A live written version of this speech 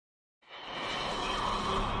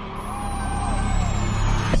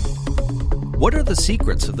What are the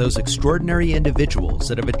secrets of those extraordinary individuals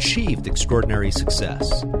that have achieved extraordinary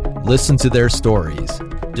success? Listen to their stories,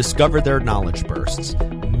 discover their knowledge bursts,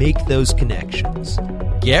 make those connections.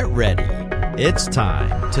 Get ready. It's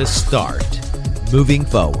time to start moving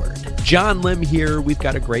forward. John Lim here. We've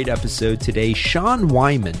got a great episode today. Shaun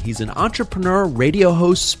Wyman, he's an entrepreneur, radio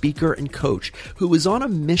host, speaker, and coach who is on a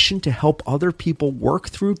mission to help other people work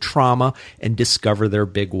through trauma and discover their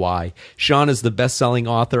big why. Shaun is the best-selling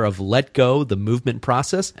author of Let Go, The Movement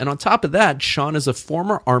Process. And on top of that, Shaun is a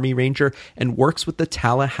former Army Ranger and works with the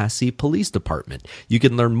Tallahassee Police Department. You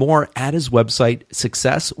can learn more at his website,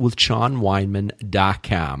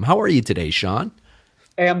 successwithshaunwyman.com. How are you today, Shaun?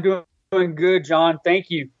 Hey, I'm doing good, John. Thank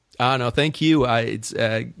you. No, thank you. It's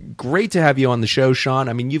great to have you on the show, Shaun.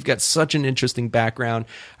 I mean, you've got such an interesting background.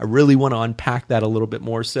 I really want to unpack that a little bit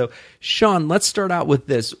more. So, Shaun, let's start out with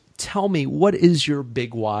this. Tell me, what is your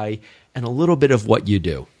big why and a little bit of what you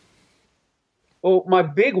do? Well, my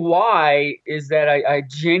big why is that I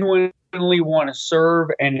genuinely want to serve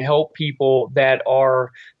and help people that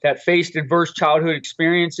faced adverse childhood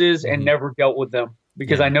experiences and never dealt with them.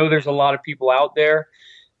 Because I know there's a lot of people out there,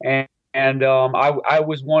 and I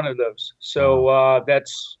was one of those. So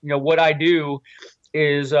that's, what I do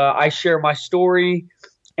is I share my story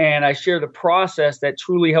and I share the process that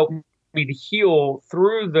truly helped me to heal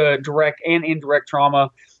through the direct and indirect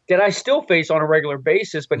trauma that I still face on a regular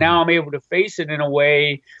basis. But now I'm able to face it in a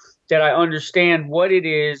way that I understand what it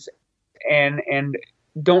is and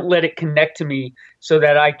don't let it connect to me so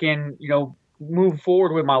that I can, move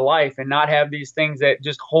forward with my life and not have these things that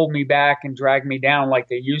just hold me back and drag me down like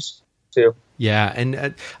they used to. Yeah. And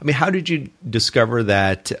I mean, how did you discover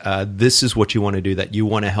that this is what you want to do, that you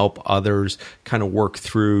want to help others kind of work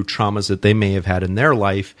through traumas that they may have had in their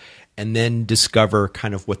life and then discover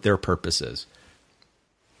kind of what their purpose is?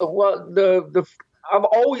 Well, I've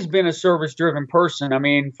always been a service-driven person. I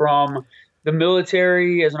mean, from the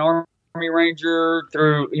military as an Army Ranger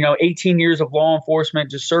through, 18 years of law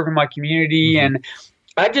enforcement, just serving my community. And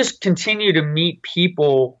I just continue to meet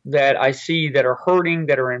people that I see that are hurting,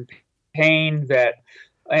 that are in pain,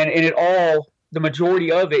 and it all, the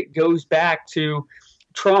majority of it goes back to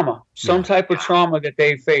trauma, some type of trauma that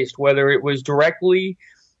they faced, whether it was directly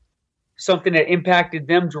something that impacted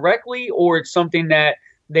them directly, or it's something that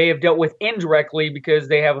they have dealt with indirectly because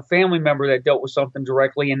they have a family member that dealt with something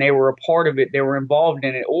directly and they were a part of it, they were involved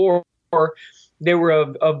in it, or they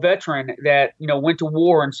were a veteran that, went to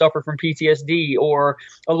war and suffered from PTSD, or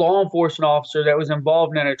a law enforcement officer that was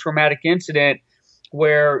involved in a traumatic incident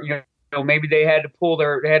where, maybe they had to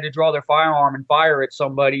draw their firearm and fire at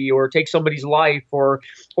somebody or take somebody's life, or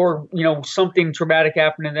something traumatic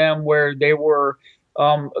happened to them where they were,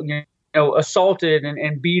 assaulted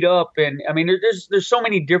and beat up. And I mean, there's so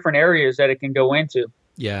many different areas that it can go into.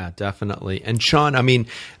 Yeah, definitely. And Shaun, I mean,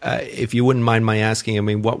 if you wouldn't mind my asking, I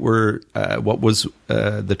mean, what was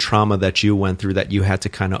the trauma that you went through that you had to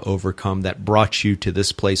kind of overcome that brought you to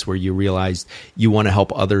this place where you realized you want to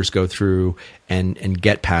help others go through and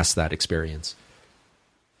get past that experience?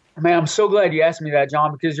 Man, I'm so glad you asked me that,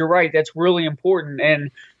 John, because you're right. That's really important.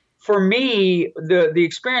 And for me, the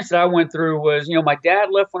experience that I went through was, my dad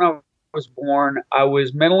left when I was born. I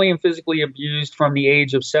was mentally and physically abused from the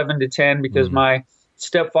age of 7 to 10 because my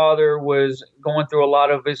stepfather was going through a lot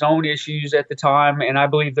of his own issues at the time, and I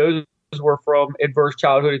believe those were from adverse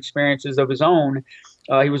childhood experiences of his own.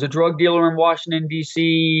 He was a drug dealer in Washington,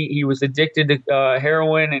 D.C. He was addicted to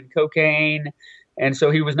heroin and cocaine, and so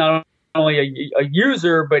he was not only a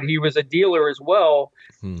user, but he was a dealer as well.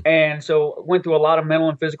 And so went through a lot of mental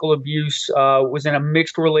and physical abuse, was in a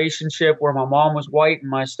mixed relationship where my mom was white and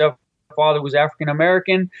my stepfather was African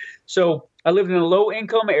American. So I lived in a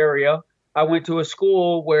low-income area. I went to a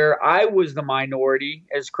school where I was the minority,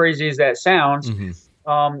 as crazy as that sounds.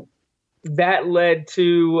 That led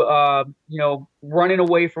to, running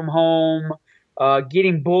away from home,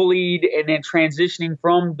 getting bullied, and then transitioning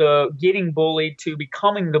from the getting bullied to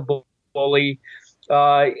becoming the bully.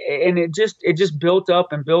 And it just built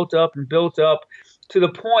up and built up and built up to the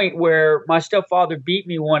point where my stepfather beat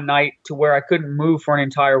me one night to where I couldn't move for an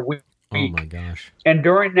entire week. Oh my gosh. And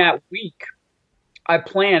during that week, I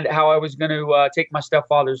planned how I was going to take my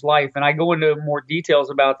stepfather's life, and I go into more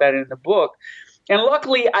details about that in the book. And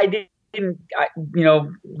luckily, I didn't.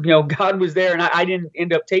 God was there, and I didn't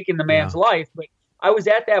end up taking the man's life. But I was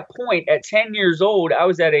at that point at 10 years old. I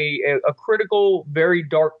was at a critical, very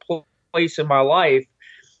dark place in my life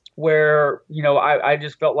where I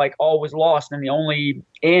just felt like all was lost, and the only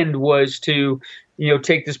end was to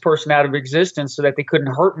take this person out of existence so that they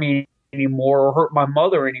couldn't hurt me anymore or hurt my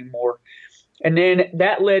mother anymore. And then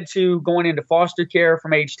that led to going into foster care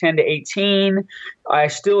from age 10 to 18. I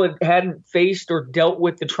still hadn't faced or dealt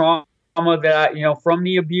with the trauma that from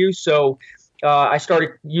the abuse. So I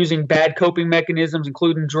started using bad coping mechanisms,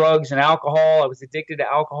 including drugs and alcohol. I was addicted to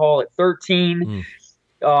alcohol at 13.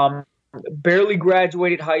 Barely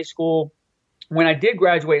graduated high school. When I did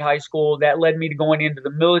graduate high school, that led me to going into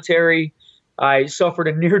the military. I suffered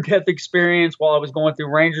a near-death experience while I was going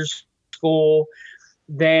through Ranger School.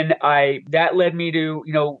 Then that led me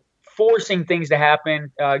to, forcing things to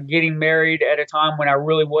happen, getting married at a time when I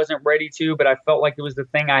really wasn't ready to, but I felt like it was the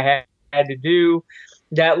thing I had to do.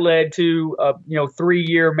 That led to a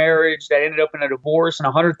 3-year marriage that ended up in a divorce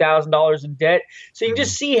and $100,000 in debt. So you can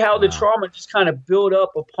just see how the trauma just kind of built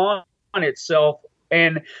up upon itself.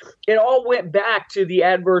 And it all went back to the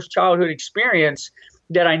adverse childhood experience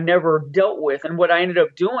that I never dealt with. And what I ended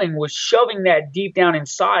up doing was shoving that deep down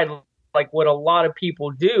inside, like what a lot of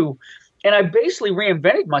people do. And I basically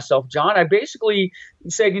reinvented myself, John. I basically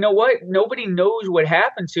said, you know what? Nobody knows what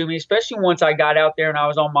happened to me, especially once I got out there and I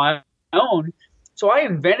was on my own. So I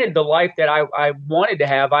invented the life that I wanted to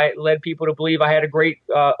have. I led people to believe I had a great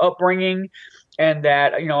upbringing and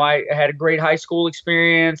that, I had a great high school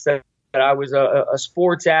experience, that I was a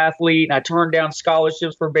sports athlete, and I turned down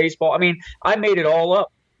scholarships for baseball. I mean, I made it all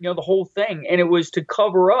up, the whole thing. And it was to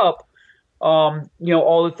cover up, all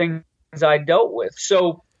the things I dealt with.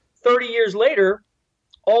 So 30 years later,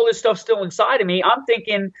 all this stuff's still inside of me. I'm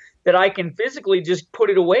thinking that I can physically just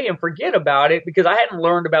put it away and forget about it because I hadn't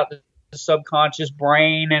learned about the subconscious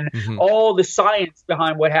brain and all the science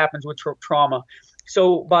behind what happens with trauma.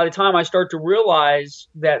 So by the time I start to realize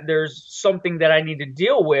that there's something that I need to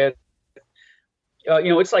deal with,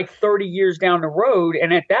 it's like 30 years down the road.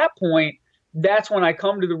 And at that point, that's when I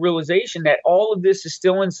come to the realization that all of this is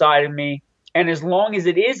still inside of me. And as long as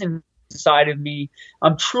it is inside of me,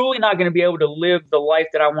 I'm truly not going to be able to live the life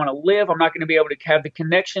that I want to live. I'm not going to be able to have the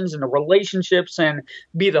connections and the relationships and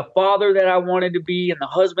be the father that I wanted to be and the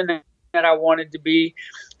husband that I wanted to be.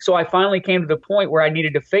 So I finally came to the point where I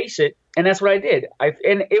needed to face it. And that's what I did.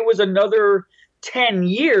 And it was another 10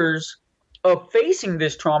 years of facing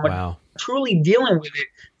this trauma, truly dealing with it,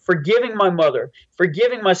 forgiving my mother,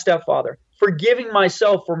 forgiving my stepfather, forgiving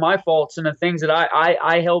myself for my faults and the things that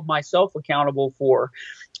I held myself accountable for,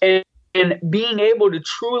 and being able to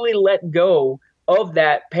truly let go of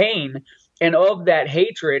that pain and of that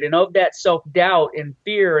hatred and of that self-doubt and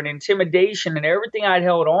fear and intimidation and everything I'd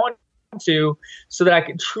held on to so that I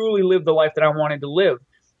could truly live the life that I wanted to live.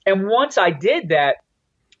 And once I did that,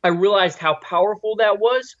 I realized how powerful that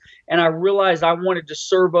was, and I realized I wanted to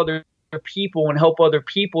serve other people and help other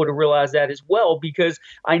people to realize that as well, because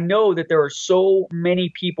I know that there are so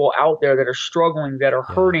many people out there that are struggling, that are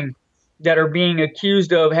hurting, that are being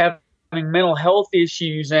accused of having mental health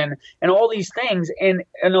issues and all these things. And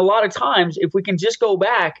a lot of times, if we can just go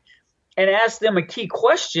back and ask them a key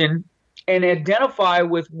question and identify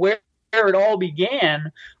with where it all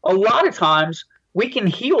began, a lot of times we can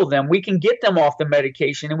heal them. We can get them off the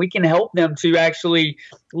medication, and we can help them to actually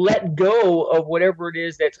let go of whatever it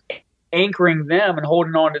is that's anchoring them and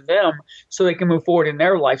holding on to them so they can move forward in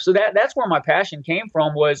their life. So that's where my passion came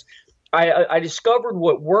from. Was I discovered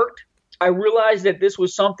what worked. I realized that this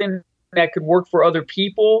was something that could work for other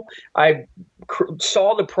people. I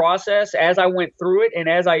saw the process as I went through it, and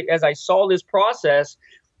as I saw this process,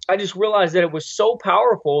 I just realized that it was so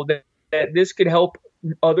powerful that this could help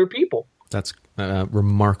other people. That's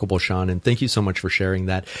remarkable, Sean, and thank you so much for sharing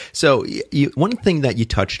that. So one thing that you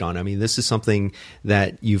touched on, I mean, this is something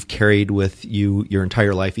that you've carried with you your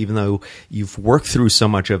entire life, even though you've worked through so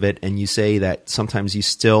much of it, and you say that sometimes you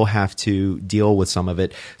still have to deal with some of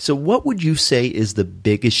it. So what would you say is the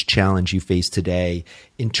biggest challenge you face today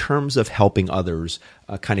in terms of helping others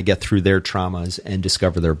kind of get through their traumas and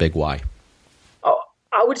discover their big why?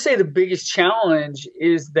 I would say the biggest challenge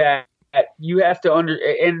is that you have to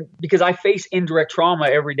and because I face indirect trauma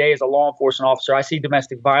every day as a law enforcement officer. I see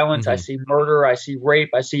domestic violence, I see murder, I see rape,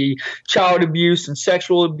 I see child abuse and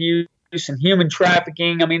sexual abuse and human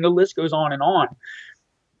trafficking. I mean, the list goes on and on.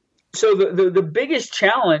 So the biggest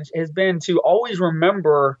challenge has been to always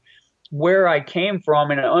remember where I came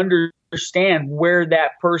from and understand where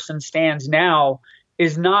that person stands now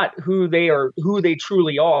is not who they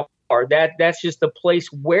truly are. That's just the place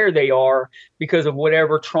where they are because of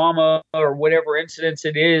whatever trauma or whatever incidents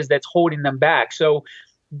it is that's holding them back. So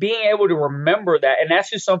being able to remember that, and that's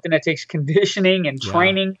just something that takes conditioning and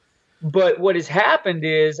training. But what has happened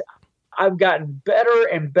is I've gotten better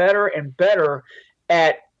and better and better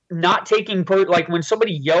at not taking like when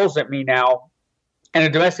somebody yells at me now in a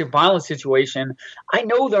domestic violence situation, I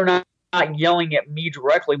know they're not not yelling at me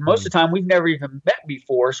directly. Most of the time, we've never even met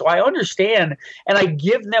before. So I understand, and I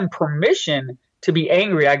give them permission to be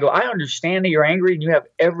angry. I go, I understand that you're angry and you have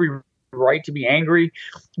every right to be angry,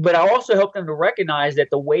 but I also help them to recognize that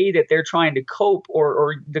the way that they're trying to cope,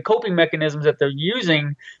 or the coping mechanisms that they're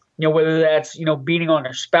using, whether that's, beating on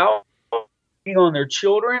their spouse, beating on their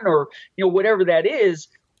children, or, whatever that is,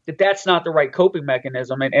 that's not the right coping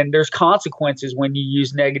mechanism. And there's consequences when you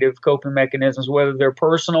use negative coping mechanisms, whether they're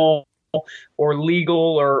personal or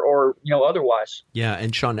legal or otherwise. Yeah.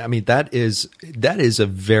 And Sean, I mean, that is a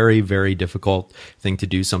very, very difficult thing to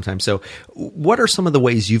do sometimes. So what are some of the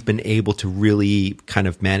ways you've been able to really kind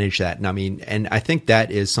of manage that? And I mean, and I think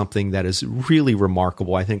that is something that is really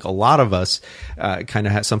remarkable. I think a lot of us kind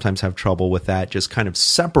of sometimes have trouble with that, just kind of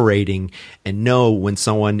separating and know when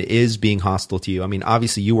someone is being hostile to you. I mean,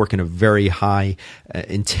 obviously you work in a very high,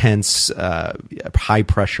 intense, high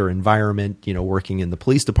pressure environment, working in the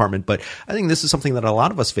police department, but I think this is something that a lot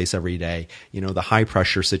of us face every day, the high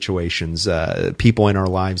pressure situations, people in our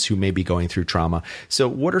lives who may be going through trauma. So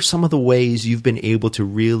what are some of the ways you've been able to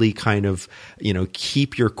really kind of,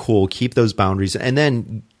 keep your cool, keep those boundaries, and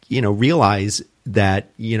then, realize that,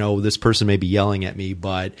 this person may be yelling at me,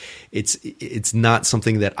 but it's not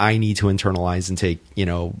something that I need to internalize and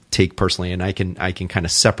take personally. And I can kind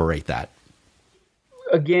of separate that.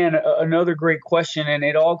 Again, another great question. And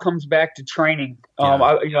it all comes back to training.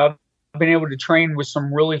 Yeah. I've been able to train with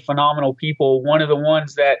some really phenomenal people. One of the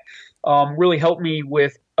ones that really helped me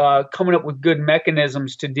with coming up with good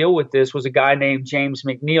mechanisms to deal with this was a guy named James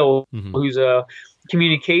McNeil, who's a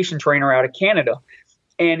communication trainer out of Canada.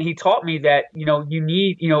 And he taught me that, you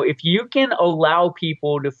need, if you can allow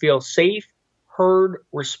people to feel safe, heard,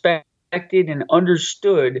 respected, and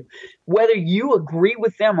understood, whether you agree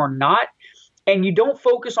with them or not, and you don't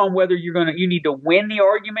focus on whether you need to win the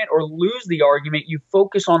argument or lose the argument, you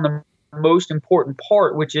focus on the most important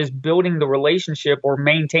part, which is building the relationship or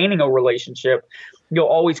maintaining a relationship, you'll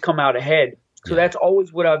always come out ahead. So that's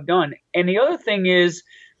always what I've done. And the other thing is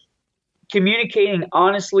communicating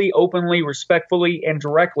honestly, openly, respectfully, and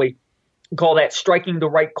directly. We call that striking the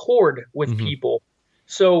right chord with people.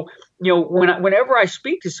 So, whenever I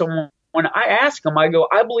speak to someone, when I ask them, I go,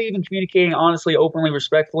 I believe in communicating honestly, openly,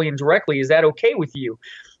 respectfully, and directly. Is that okay with you?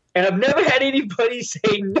 And I've never had anybody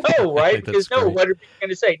say no, right? Because no, what are people going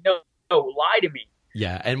to say? No, lie to me.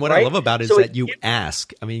 Yeah. And what I love about it is that you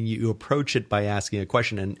ask. I mean, you approach it by asking a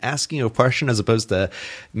question, and asking a question as opposed to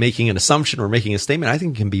making an assumption or making a statement, I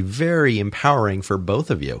think can be very empowering for both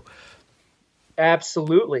of you.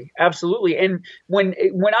 Absolutely. Absolutely. And when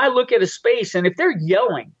I look at a space and if they're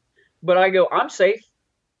yelling, but I go, I'm safe.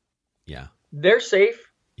 Yeah. They're safe.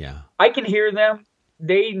 Yeah. I can hear them.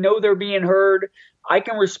 They know they're being heard. I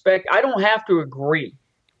can respect. I don't have to agree,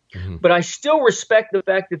 but I still respect the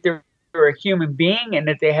fact that they're a human being and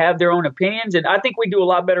that they have their own opinions. And I think we do a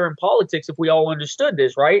lot better in politics if we all understood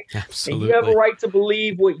this, right? Absolutely. And you have a right to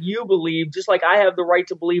believe what you believe, just like I have the right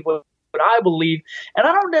to believe what I believe. And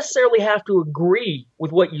I don't necessarily have to agree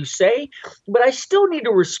with what you say, but I still need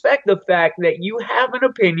to respect the fact that you have an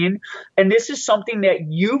opinion and this is something that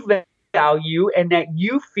you value and that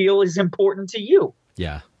you feel is important to you.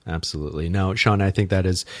 Yeah. Absolutely. No, Sean, I think that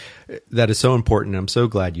is so important. I'm so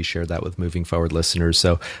glad you shared that with Moving Forward listeners.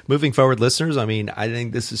 So Moving Forward listeners, I mean, I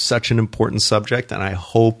think this is such an important subject, and I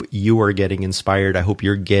hope you are getting inspired. I hope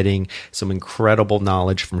you're getting some incredible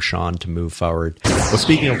knowledge from Sean to move forward. Well,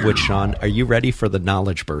 speaking of which, Sean, are you ready for the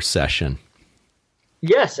Knowledge Burst session?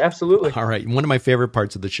 Yes, absolutely. All right. One of my favorite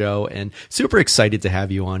parts of the show, and super excited to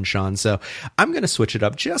have you on, Sean. So I'm going to switch it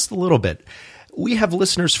up just a little bit. We have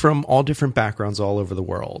listeners from all different backgrounds all over the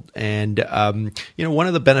world. And, one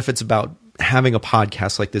of the benefits about having a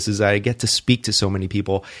podcast like this is that I get to speak to so many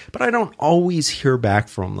people, but I don't always hear back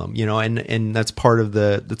from them, and that's part of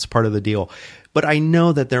the deal. But I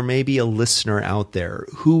know that there may be a listener out there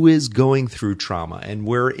who is going through trauma, and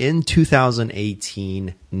we're in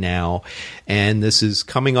 2018 now, and this is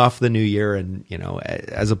coming off the new year. And,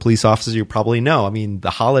 as a police officer, you probably know, I mean,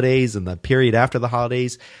 the holidays and the period after the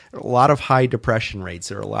holidays, a lot of high depression rates.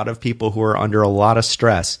 There are a lot of people who are under a lot of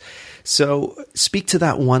stress. So speak to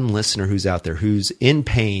that one listener who's out there, who's in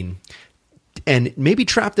pain, and maybe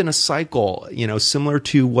trapped in a cycle, similar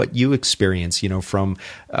to what you experience, from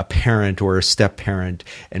a parent or a step parent,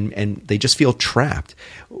 and they just feel trapped.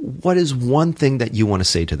 What is one thing that you want to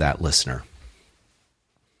say to that listener?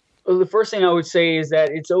 Well, the first thing I would say is that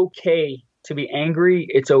it's okay to be angry.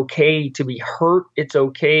 It's okay to be hurt. It's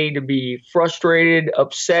okay to be frustrated,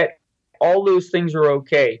 upset. All those things are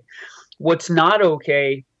okay. What's not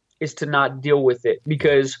okay is to not deal with it,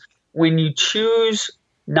 because when you choose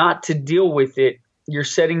not to deal with it, you're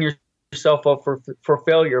setting yourself up for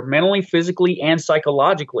failure, mentally, physically, and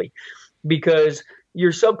psychologically, because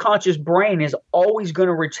your subconscious brain is always going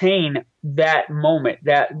to retain that moment.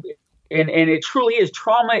 And it truly is.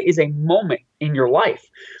 Trauma is a moment in your life.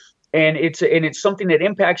 And it's something that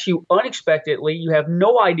impacts you unexpectedly. You have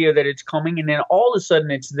no idea that it's coming, and then all of a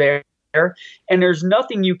sudden it's there, and there's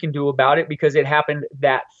nothing you can do about it because it happened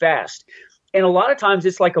that fast. And a lot of times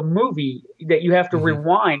it's like a movie that you have to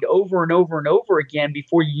rewind over and over and over again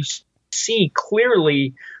before you see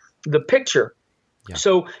clearly the picture. Yeah.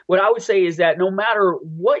 So what I would say is that no matter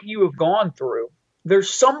what you have gone through,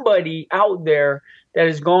 there's somebody out there that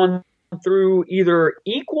has gone through either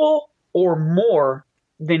equal or more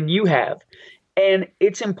than you have. And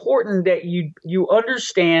it's important that you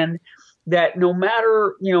understand that no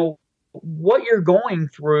matter, what you're going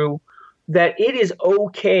through, that it is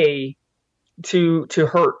okay to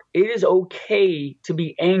hurt. It is okay to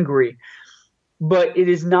be angry, but it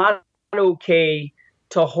is not okay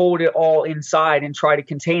to hold it all inside and try to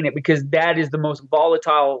contain it, because that is the most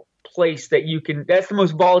volatile place that's the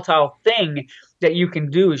most volatile thing that you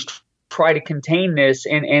can do, is try to contain this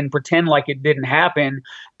and pretend like it didn't happen.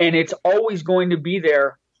 And it's always going to be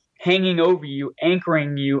there hanging over you,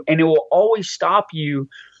 anchoring you, and it will always stop you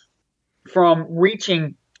from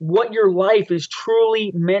reaching what your life is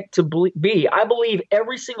truly meant to be. I believe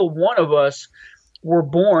every single one of us were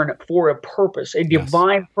born for a purpose, a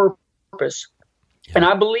divine purpose. Yeah. And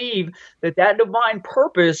I believe that divine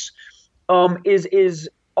purpose is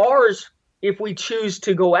ours if we choose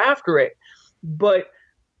to go after it. But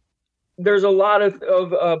there's a lot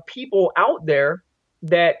of people out there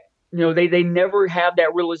that, they never have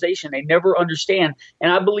that realization. They never understand.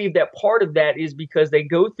 And I believe that part of that is because they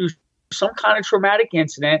go through some kind of traumatic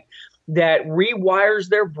incident that rewires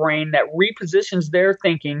their brain, that repositions their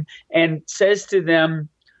thinking, and says to them,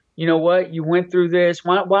 you know what, you went through this.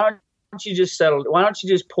 Why don't you just settle? Why don't you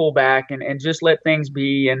just pull back and just let things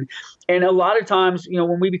be? And a lot of times,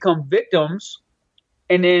 when we become victims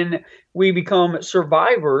and then we become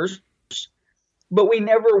survivors, but we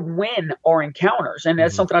never win our encounters. And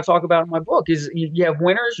that's something I talk about in my book, is you have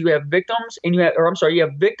winners, you have victims, you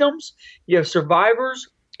have victims, you have survivors,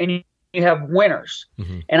 and you have winners.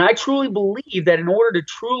 And I truly believe that in order to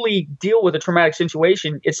truly deal with a traumatic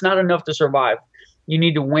situation, it's not enough to survive. You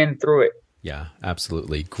need to win through it. Yeah,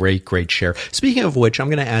 absolutely. Great share. Speaking of which, I'm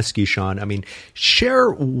going to ask you, Sean, share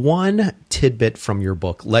one tidbit from your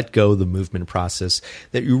book, Let Go, the Movement Process,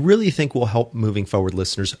 that you really think will help Moving Forward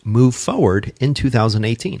listeners move forward in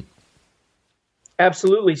 2018.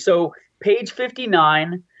 Absolutely. So page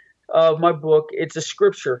 59 of my book, it's a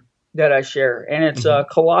scripture that I share, and it's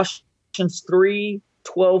Colossians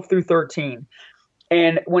 3:12 through 13.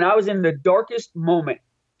 And when I was in the darkest moment,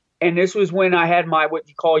 and this was when I had my, what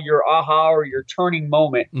you call your aha or your turning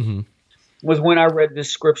moment, was when I read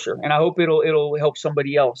this scripture. And I hope it'll help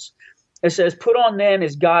somebody else. It says, "Put on then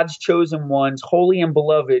as God's chosen ones, holy and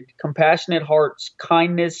beloved, compassionate hearts,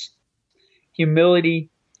 kindness, humility,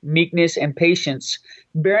 meekness, and patience,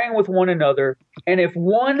 bearing with one another. And if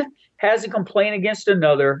one has a complaint against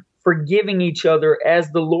another, forgiving each other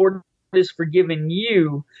as the Lord has forgiven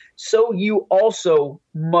you, so you also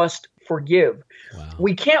must forgive." Wow.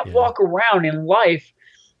 We can't walk around in life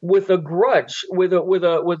with a grudge, with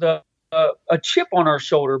a chip on our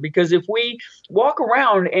shoulder, because if we walk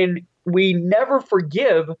around and we never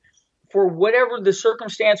forgive for whatever the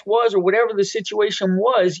circumstance was or whatever the situation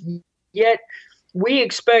was, yet we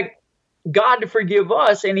expect God to forgive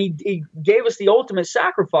us, and he gave us the ultimate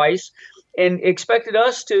sacrifice and expected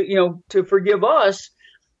us to forgive us,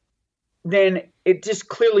 then it just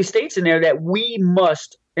clearly states in there that we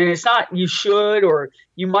must. And it's not you should or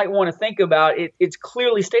you might want to think about it. It's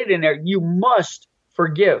clearly stated in there, you must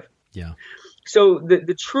forgive. Yeah. So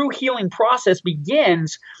the true healing process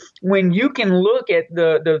begins when you can look at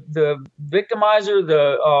the victimizer,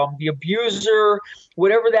 the abuser,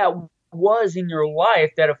 whatever that was in your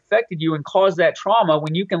life that affected you and caused that trauma,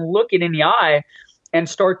 when you can look it in the eye and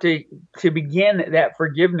start to begin that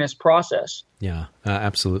forgiveness process. Yeah,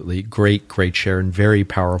 absolutely. Great share, and very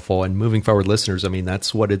powerful. And Moving Forward listeners,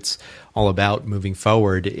 that's what it's all about. Moving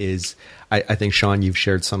forward is, I think, Sean, you've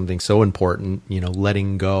shared something so important,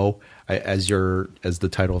 letting go, as the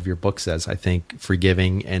title of your book says, I think,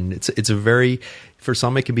 forgiving. And it's a very, for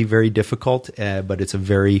some it can be very difficult, but it's a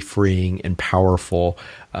very freeing and powerful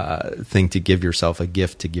thing to give yourself, a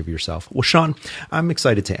gift to give yourself. Well, Sean, I'm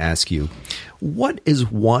excited to ask you, what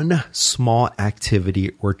is one small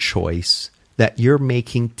activity or choice that you're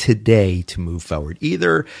making today to move forward?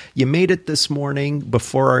 Either you made it this morning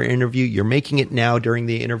before our interview, you're making it now during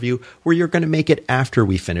the interview, or you're going to make it after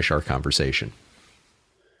we finish our conversation.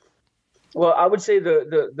 Well, I would say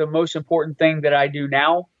the most important thing that I do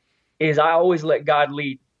now is I always let God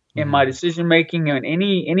lead in my decision making and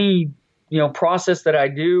any process that I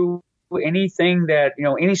do, anything that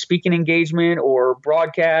any speaking engagement or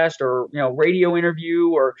broadcast or radio interview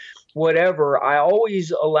or whatever. I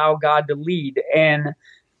always allow God to lead, and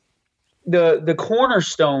the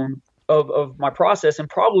cornerstone of my process, and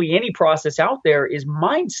probably any process out there, is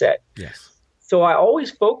mindset. Yes. So I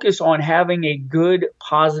always focus on having a good,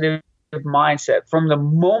 positive mindset. From the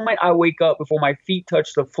moment I wake up, before my feet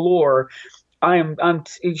touch the floor, I'm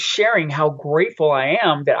sharing how grateful I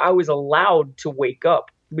am that I was allowed to wake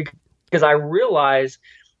up, because I realize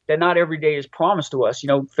that not every day is promised to us.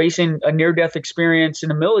 Facing a near-death experience in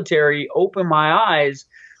the military opened my eyes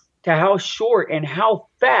to how short and how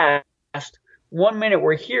fast 1 minute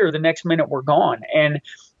we're here, the next minute we're gone. And,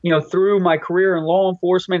 through my career in law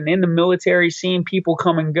enforcement and in the military, seeing people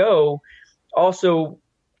come and go, also,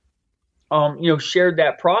 shared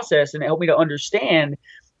that process, and it helped me to understand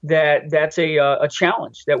that that's a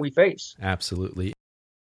challenge that we face. Absolutely.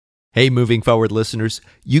 Hey, Moving Forward listeners,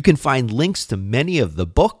 you can find links to many of the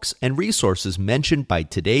books and resources mentioned by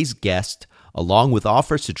today's guest, along with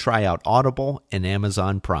offers to try out Audible and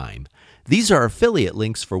Amazon Prime. These are affiliate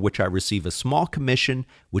links for which I receive a small commission,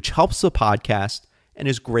 which helps the podcast and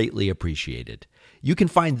is greatly appreciated. You can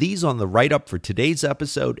find these on the write-up for today's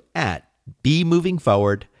episode at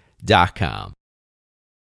bemovingforward.com.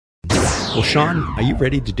 Well, Sean, are you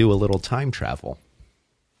ready to do a little time travel?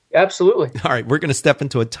 Absolutely. All right, we're going to step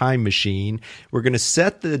into a time machine. We're going to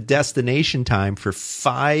set the destination time for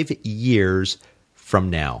 5 years from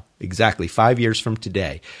now. Exactly 5 years from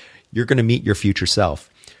today. You're going to meet your future self.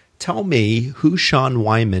 Tell me who Sean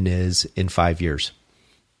Wyman is in 5 years.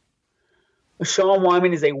 Sean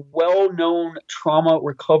Wyman is a well-known trauma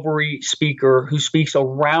recovery speaker who speaks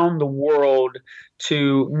around the world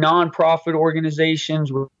to nonprofit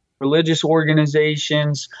organizations, religious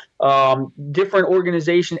organizations, different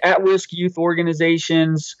organizations, at-risk youth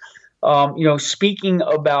organizations, speaking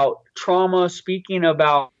about trauma, speaking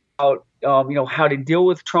about how to deal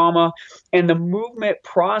with trauma. And the movement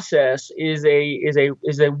process is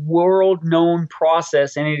a world-known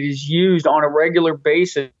process, and it is used on a regular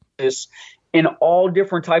basis in all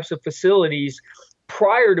different types of facilities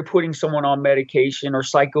prior to putting someone on medication or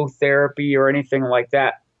psychotherapy or anything like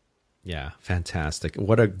that. Yeah, fantastic.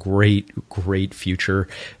 What a great future.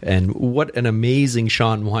 And what an amazing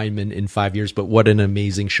Sean Wyman in 5 years, but what an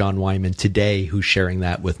amazing Sean Wyman today who's sharing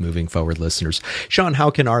that with Moving Forward listeners. Sean, how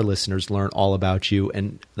can our listeners learn all about you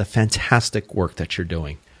and the fantastic work that you're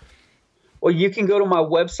doing? Well, you can go to my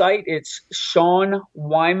website. It's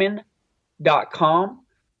SeanWyman.com.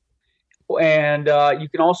 And you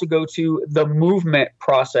can also go to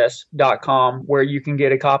themovementprocess.com, where you can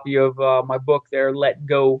get a copy of my book there, Let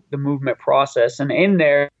Go, The Movement Process. And in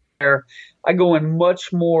there, I go in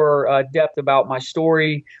much more depth about my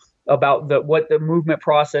story, about what the movement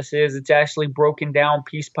process is. It's actually broken down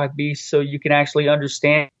piece by piece so you can actually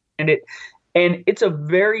understand it. And it's a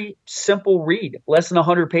very simple read, less than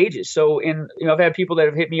 100 pages. So I've had people that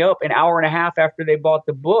have hit me up an hour and a half after they bought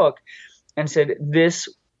the book and said, this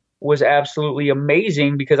was absolutely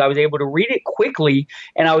amazing, because I was able to read it quickly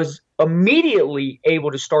and I was immediately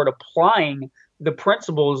able to start applying the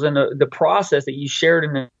principles and the process that you shared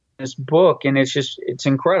in this book. And it's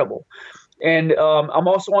incredible. And I'm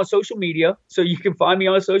also on social media, so you can find me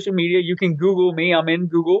on social media. You can Google me. I'm in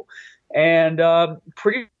Google, and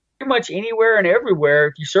pretty much anywhere and everywhere.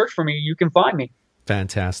 If you search for me, you can find me.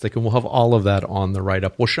 Fantastic. And we'll have all of that on the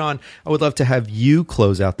write-up. Well, Sean, I would love to have you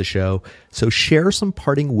close out the show. So share some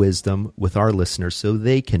parting wisdom with our listeners so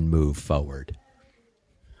they can move forward.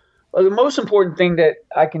 Well, the most important thing that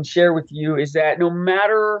I can share with you is that no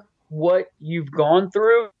matter what you've gone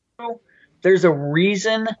through, there's a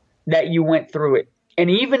reason that you went through it.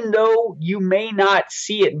 And even though you may not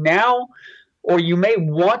see it now, or you may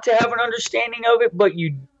want to have an understanding of it, but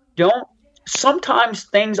you don't, sometimes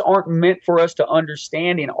things aren't meant for us to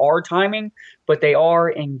understand in our timing, but they are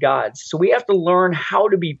in God's. So we have to learn how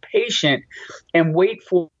to be patient and wait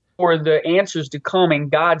for the answers to come in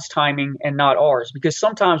God's timing and not ours, because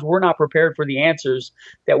sometimes we're not prepared for the answers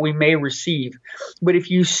that we may receive. But if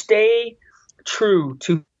you stay true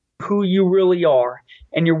to who you really are,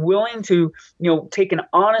 and you're willing to, take an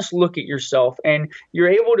honest look at yourself, and you're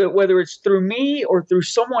able to, whether it's through me or through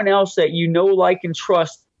someone else that you know, like, and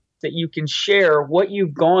trust, that you can share what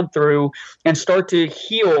you've gone through and start to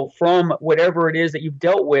heal from whatever it is that you've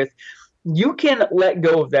dealt with, you can let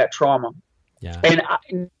go of that trauma. Yeah. And I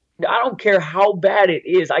don't care how bad it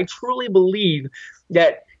is. I truly believe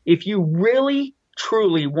that if you really,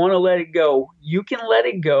 truly want to let it go, you can let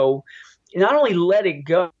it go. not only let it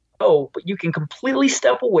go, but you can completely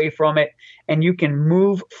step away from it and you can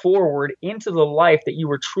move forward into the life that you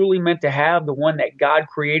were truly meant to have, the one that God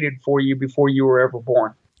created for you before you were ever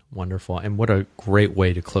born. Wonderful. And what a great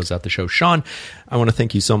way to close out the show. Sean, I want to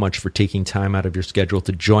thank you so much for taking time out of your schedule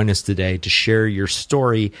to join us today to share your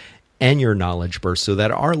story and your knowledge burst so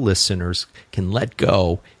that our listeners can let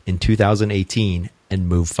go in 2018 and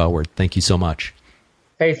move forward. Thank you so much.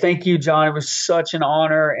 Hey, thank you, John. It was such an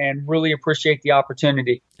honor and really appreciate the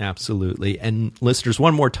opportunity. Absolutely. And listeners,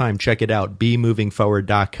 one more time, check it out,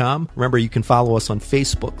 bemovingforward.com. Remember, you can follow us on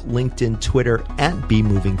Facebook, LinkedIn, Twitter, at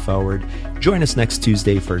bemovingforward. Join us next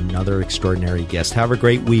Tuesday for another extraordinary guest. Have a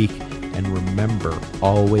great week. And remember,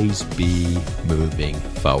 always be moving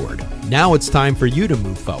forward. Now it's time for you to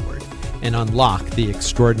move forward and unlock the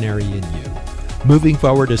extraordinary in you. Moving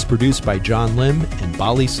Forward is produced by John Lim and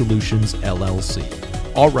Bali Solutions, LLC.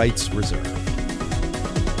 All rights reserved.